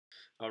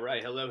All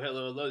right, hello.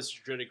 This is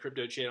your Dreaded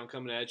Crypto channel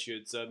coming at you.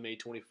 It's May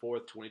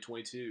 24th,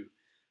 2022.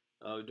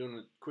 Doing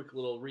a quick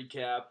little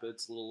recap.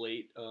 It's a little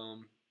late,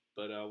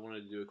 but I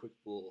wanted to do a quick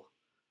little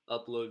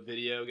upload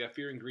video. Got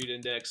Fear and Greed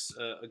Index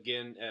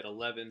again at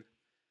 11.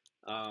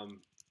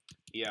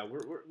 Yeah,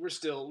 we're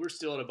still at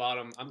the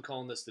bottom. I'm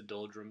calling this the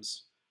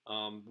doldrums.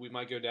 We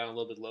might go down a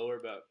little bit lower,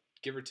 but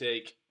give or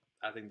take,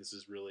 I think this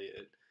is really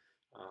it.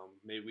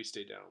 Maybe we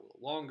stay down a little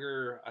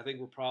longer. I think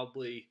we're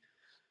probably.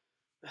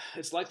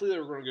 It's likely that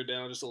we're going to go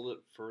down just a little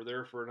bit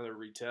further for another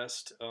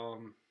retest.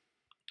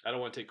 I don't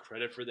want to take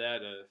credit for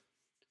that.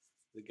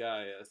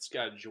 This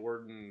guy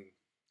Jordan,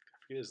 I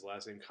forget his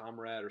last name,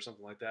 Comrade or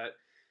something like that.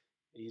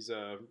 He's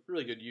a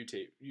really good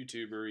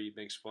YouTuber. He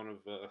makes fun of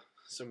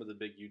some of the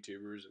big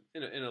YouTubers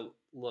in a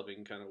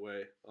loving kind of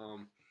way.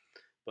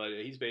 But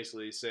he's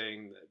basically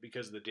saying that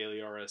because of the daily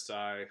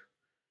RSI,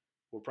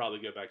 we'll probably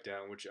go back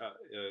down, which I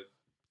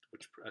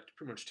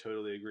pretty much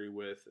totally agree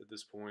with at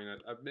this point.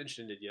 I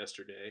mentioned it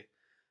yesterday.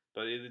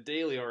 But the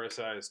daily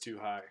RSI is too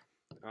high.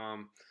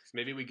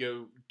 Maybe we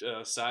go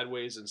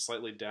sideways and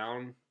slightly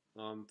down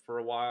for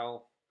a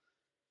while,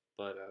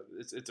 but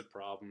it's a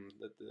problem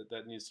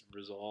that needs to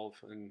resolve.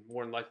 And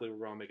more than likely,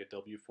 we're going to make a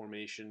W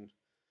formation,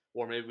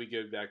 or maybe we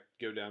go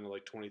down to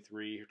like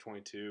 23 or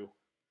 22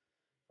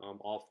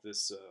 off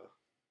this.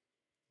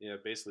 Yeah,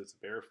 basically it's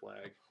a bear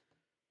flag,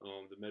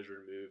 the measure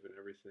and move and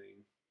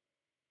everything.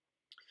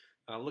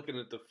 Looking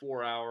at the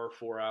 4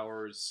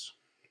 hours,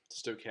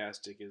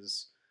 stochastic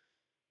is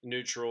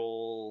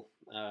neutral.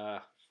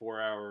 4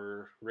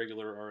 hour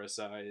regular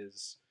RSI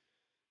is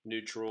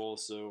neutral,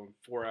 so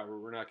 4 hour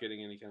we're not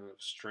getting any kind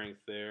of strength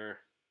there.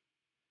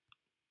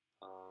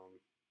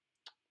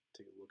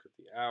 Take a look at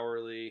the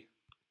hourly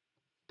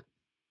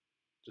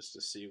just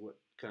to see what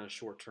kind of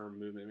short-term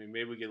movement. I mean,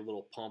 maybe we get a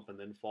little pump and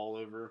then fall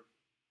over.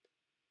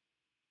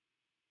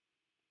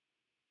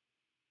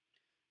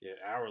 Yeah,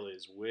 hourly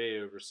is way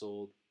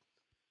oversold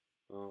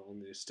on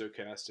the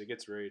stochastic.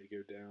 It's ready to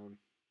go down.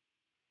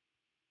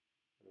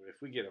 If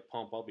we get a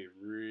pump, I'll be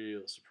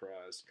real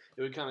surprised.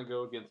 It would kind of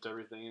go against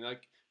everything.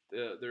 Like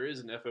there is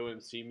an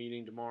FOMC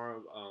meeting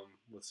tomorrow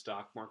with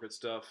stock market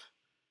stuff.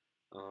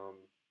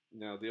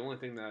 Now, the only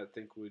thing that I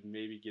think would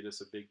maybe get us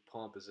a big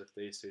pump is if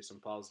they say some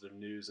positive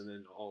news, and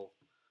then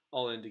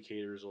all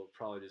indicators will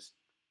probably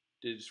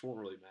just won't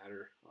really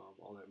matter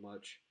all that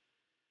much,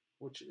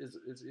 which is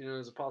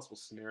is a possible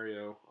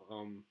scenario.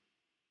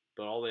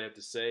 But all they have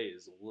to say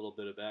is a little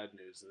bit of bad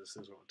news, and this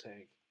thing's going to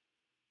tank.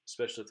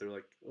 Especially if they're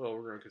like, oh,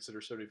 we're going to consider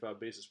 75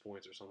 basis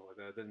points or something like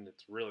that, then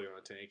it's really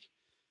going to tank.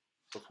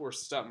 Of course,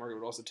 the stock market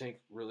would also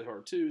tank really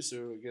hard too,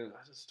 so again,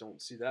 I just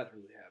don't see that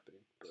really happening.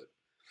 But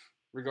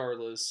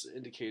regardless,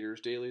 indicators,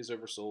 daily is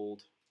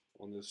oversold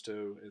on this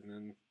toe, and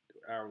then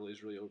hourly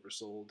is really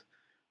oversold.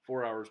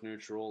 4 hours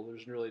neutral.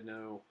 There's really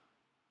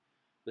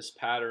this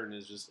pattern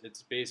is just,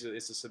 it's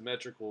a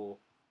symmetrical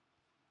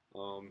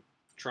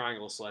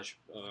triangle slash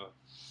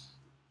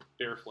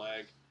bear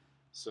flag.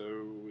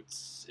 So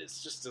it's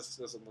just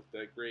doesn't look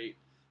that great.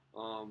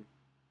 It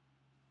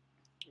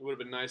would have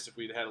been nice if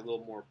we'd had a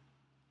little more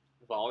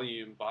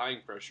volume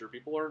buying pressure.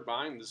 People aren't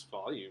buying this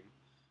volume,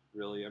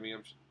 really. I mean,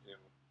 I'm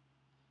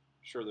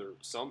sure there are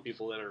some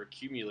people that are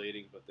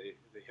accumulating, but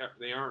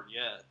they aren't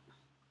yet.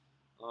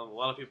 A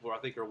lot of people I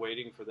think are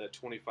waiting for that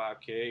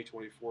 25K,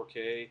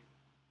 24K,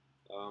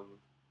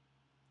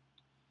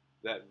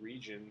 that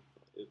region,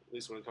 at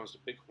least when it comes to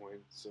Bitcoin.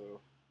 So.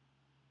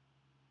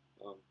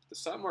 The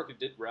stock market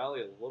did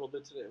rally a little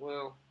bit today.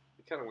 Well,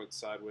 it kind of went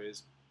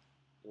sideways,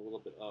 a little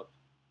bit up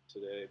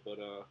today, but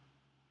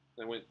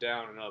it went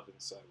down and up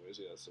and sideways.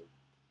 Yeah, so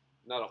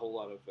not a whole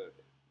lot of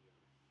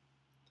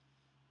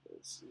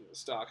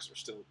stocks are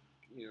still,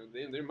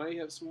 they might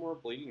have some more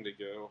bleeding to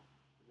go.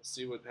 We'll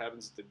see what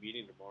happens at the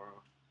meeting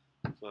tomorrow.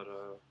 But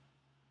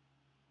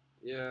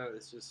yeah,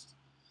 it's just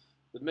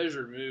the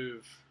measured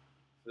move.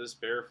 This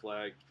bear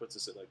flag puts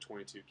us at like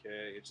 22K.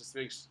 It just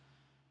makes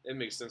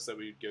sense that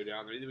we go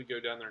down there. Either we go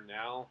down there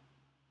now,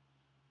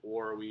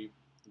 or we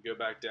go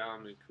back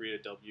down and create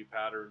a W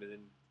pattern and then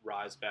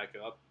rise back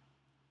up,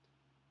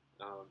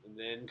 and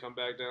then come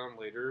back down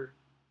later.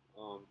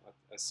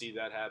 I see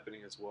that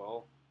happening as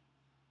well.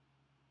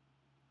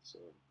 So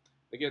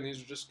again,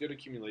 these are just good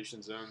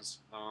accumulation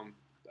zones. I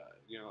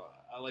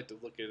like to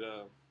look at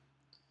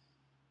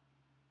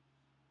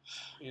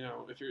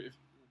if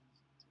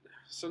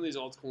some of these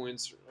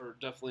altcoins are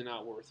definitely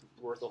not worth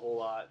a whole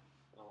lot.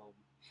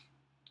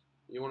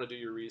 You want to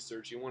do your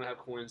research. You want to have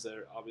coins that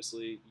are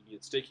obviously you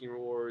get staking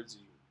rewards.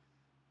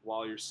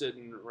 While you're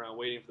sitting around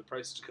waiting for the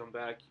prices to come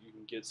back, you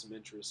can get some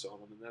interest on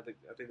them. And I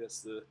think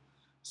that's the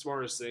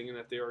smartest thing. And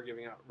if they are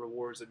giving out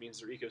rewards, that means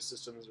their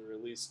ecosystems are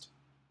at least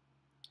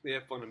they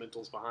have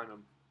fundamentals behind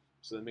them.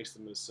 So that makes the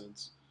most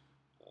sense.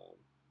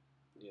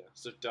 Yeah.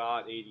 So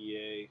DOT,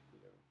 ADA,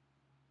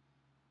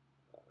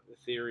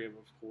 Ethereum,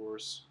 of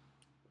course.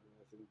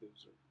 I think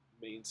those are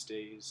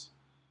mainstays.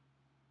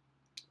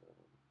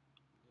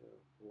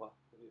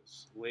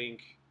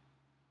 Link,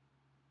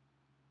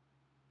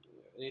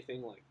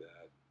 anything like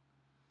that,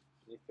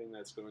 anything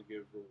that's going to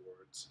give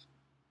rewards.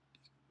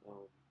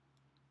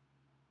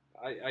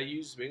 I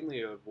use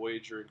mainly a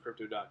Voyager and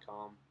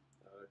Crypto.com.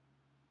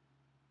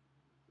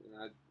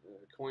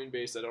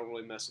 Coinbase, I don't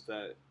really mess with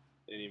that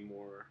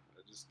anymore.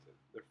 Just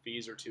their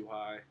fees are too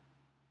high.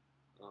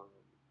 Um,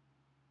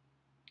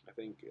 I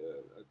think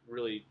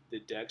really the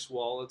DEX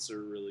wallets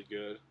are really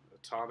good.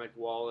 Atomic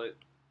Wallet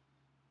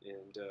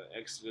and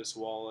Exodus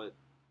Wallet,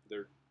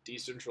 they're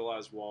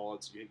decentralized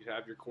wallets. You can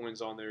have your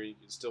coins on there. You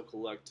can still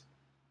collect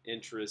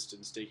interest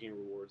and staking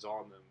rewards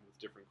on them with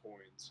different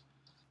coins,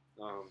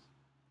 um,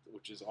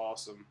 which is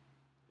awesome.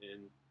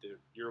 And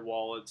your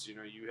wallets,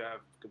 you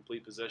have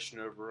complete possession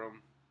over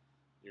them.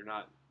 They're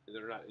not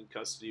in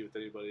custody with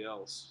anybody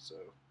else.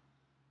 So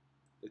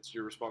it's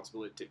your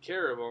responsibility to take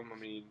care of them. I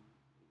mean,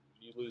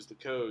 you lose the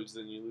codes,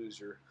 then you lose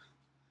your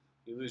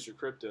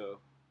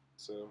crypto.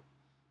 So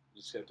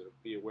you just have to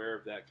be aware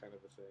of that kind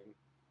of a thing.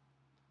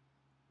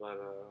 But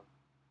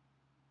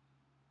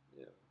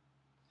yeah.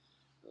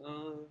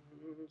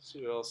 Let's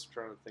see what else I'm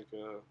trying to think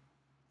of.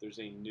 If there's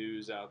any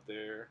news out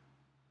there.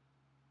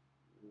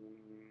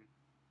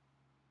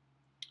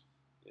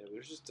 Yeah,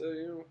 there's just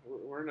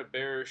we're in a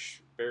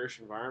bearish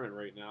environment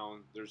right now,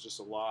 and there's just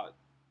a lot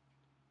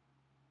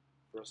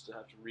for us to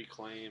have to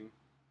reclaim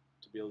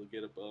to be able to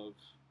get above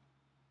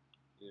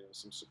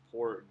some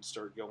support and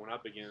start going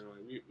up again.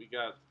 Like we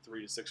got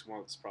 3 to 6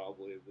 months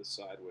probably of this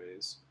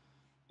sideways,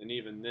 and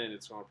even then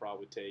it's going to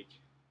probably take.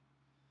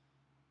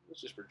 Let's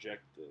just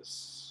project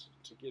this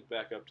to get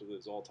back up to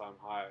those all-time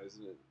highs.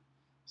 And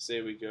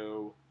say we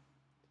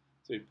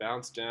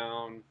bounce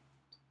down.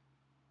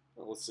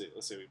 Well, let's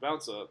say we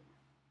bounce up,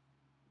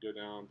 go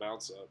down,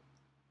 bounce up,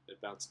 it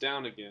bounce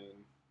down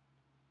again,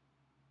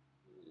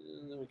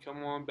 and then we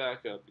come on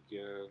back up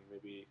again.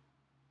 Maybe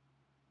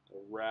a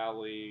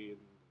rally in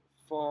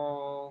the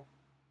fall.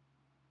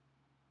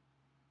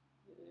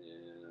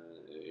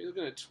 And you're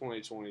looking at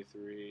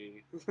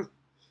 2023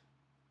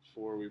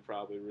 before we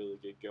probably really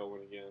get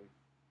going again.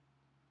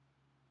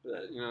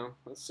 But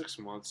that's 6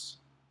 months.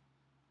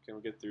 Can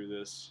we get through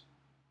this?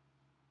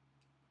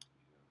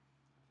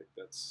 I think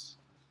that's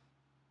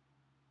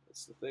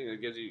the thing.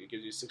 It gives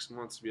you 6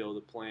 months to be able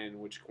to plan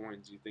which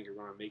coins you think are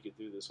going to make it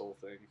through this whole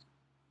thing.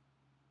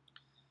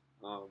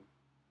 Also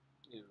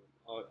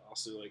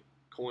like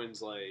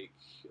coins like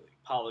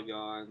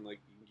Polygon, like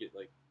you can get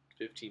like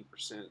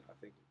 15%. I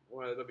think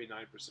that'll be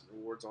 9%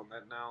 rewards on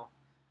that now.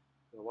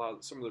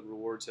 Some of the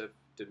rewards have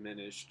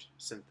diminished.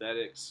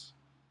 Synthetics,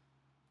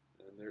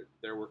 and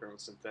they're working on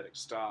synthetic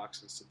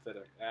stocks and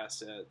synthetic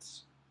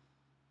assets.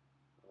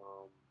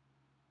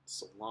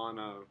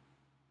 Solana,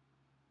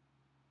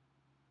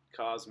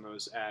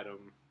 Cosmos,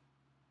 Atom,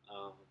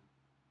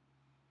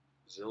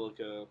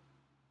 Zilliqa,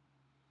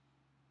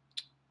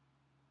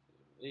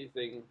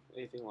 anything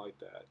like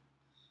that.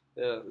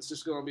 Yeah, it's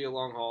just going to be a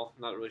long haul.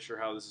 Not really sure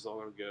how this is all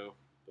going to go,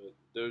 but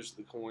those are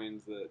the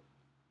coins that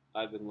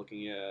I've been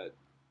looking at.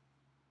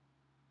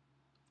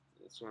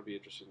 It's going to be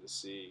interesting to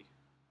see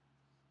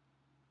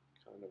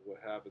kind of what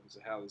happens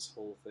and how this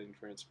whole thing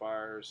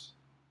transpires.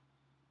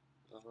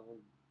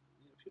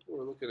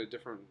 People are looking at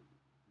different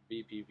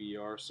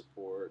VPVR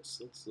supports.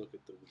 Let's look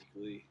at the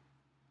weekly.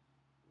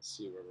 Let's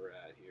see where we're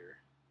at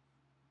here.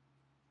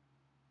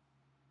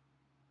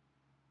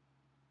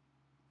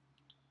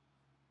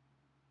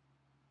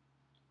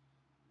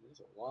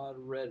 There's a lot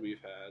of red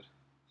we've had.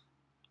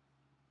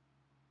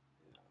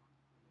 Yeah.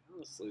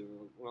 Honestly,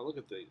 when I look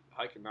at the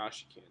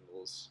Heikin-Ashi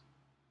candles,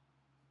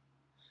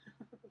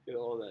 look at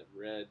all that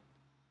red.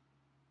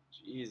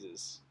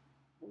 Jesus.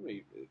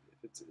 If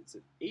it's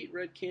 8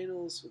 red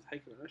candles with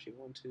Heikin-Ashi.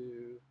 1,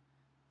 2,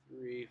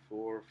 3,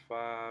 4,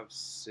 5,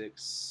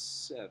 6,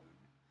 7.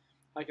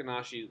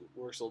 Heikin-Ashi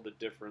works a little bit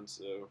different,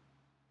 so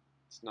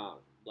it's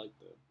not like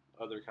the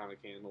other kind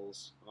of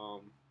candles.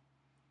 It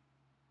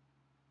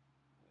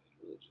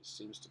really just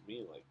seems to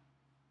me like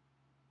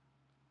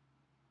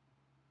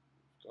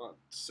we've gone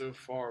so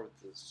far with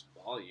this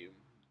volume,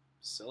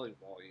 selling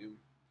volume.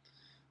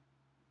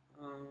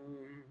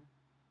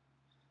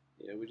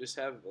 Yeah, we just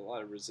have a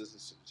lot of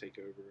resistance to take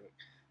over.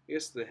 I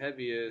guess the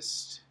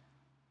heaviest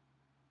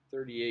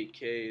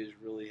 38K is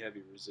really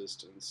heavy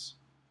resistance,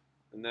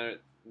 and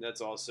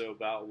that's also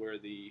about where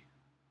the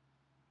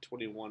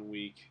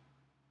 21-week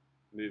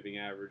moving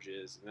average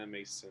is, and that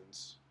makes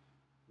sense.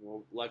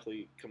 We'll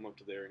likely come up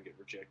to there and get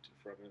rejected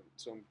from it,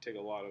 so I'm gonna take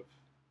a lot of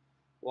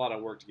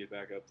work to get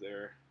back up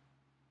there.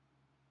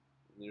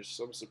 And there's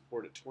some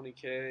support at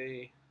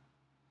 20K.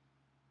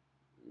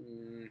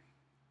 A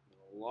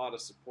lot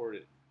of support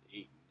at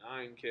 8,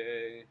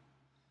 9K.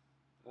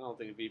 I don't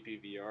think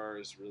VPVR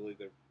is really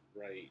the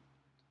right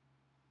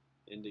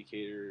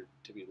indicator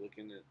to be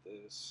looking at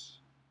this.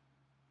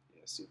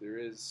 Yeah, see, there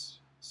is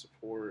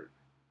support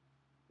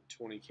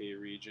in 20K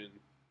region.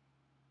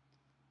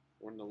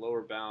 We're in the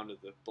lower bound of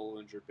the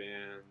Bollinger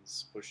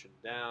Bands, pushing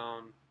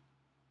down.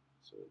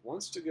 So it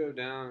wants to go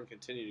down and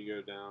continue to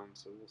go down,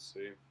 so we'll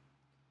see.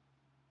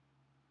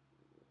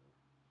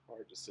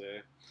 Hard to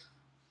say.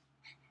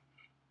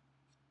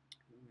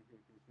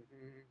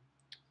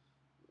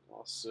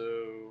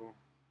 Also,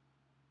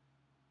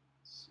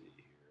 let's see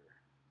here.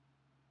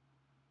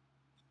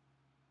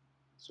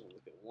 So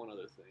look at one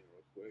other thing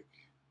real quick.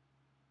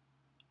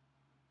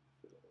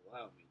 If it'll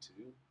allow me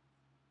to.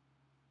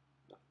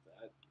 Not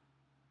that.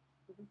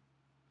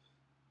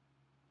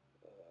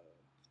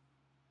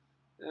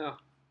 Yeah,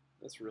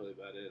 that's really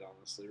about it,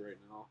 honestly, right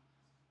now.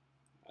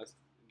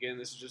 Again,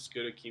 this is just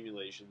good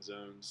accumulation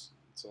zones.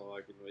 That's all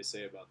I can really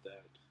say about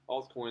that.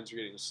 Altcoins are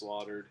getting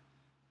slaughtered.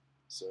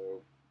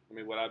 So, I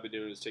mean, what I've been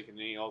doing is taking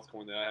any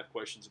altcoin that I have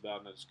questions about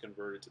and I just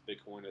convert it to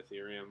Bitcoin,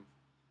 Ethereum,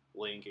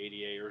 Link,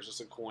 ADA, or it's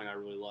just a coin I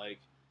really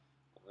like.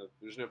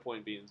 There's no point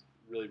in being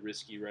really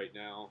risky right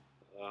now.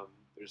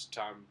 There's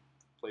time,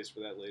 place for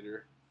that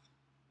later.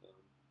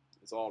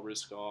 It's all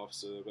risk off,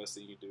 so the best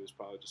thing you can do is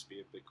probably just be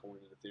in Bitcoin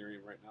and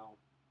Ethereum right now.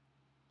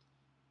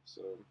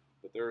 So,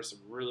 but there are some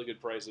really good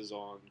prices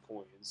on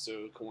coins.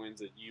 So coins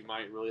that you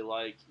might really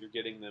like, you're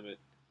getting them at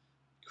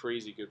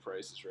crazy good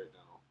prices right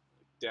now,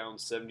 like down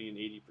 70 and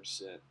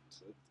 80%.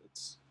 So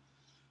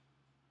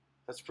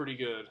that's pretty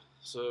good.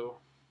 So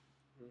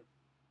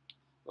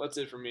well, that's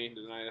it for me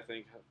tonight. I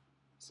think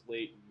it's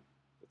late, and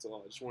that's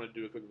all. I just wanted to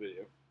do a quick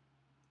video.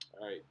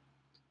 All right,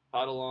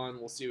 huddle on.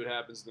 We'll see what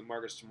happens in the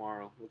markets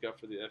tomorrow. Look out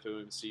for the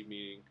FOMC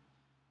meeting.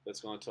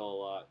 That's going to tell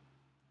a lot.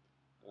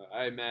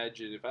 I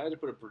imagine if I had to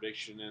put a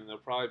prediction in, they'll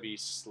probably be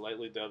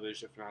slightly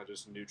dovish, if not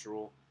just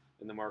neutral,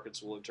 and the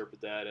markets will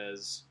interpret that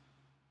as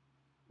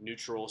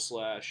neutral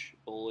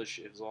 / bullish,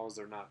 as long as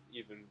they're not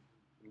even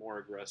more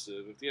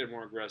aggressive. If they get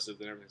more aggressive,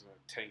 then everything's going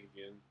to tank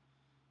again,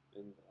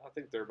 and I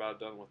think they're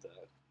about done with that,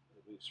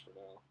 at least for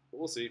now. But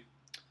we'll see.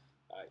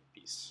 All right,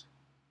 peace.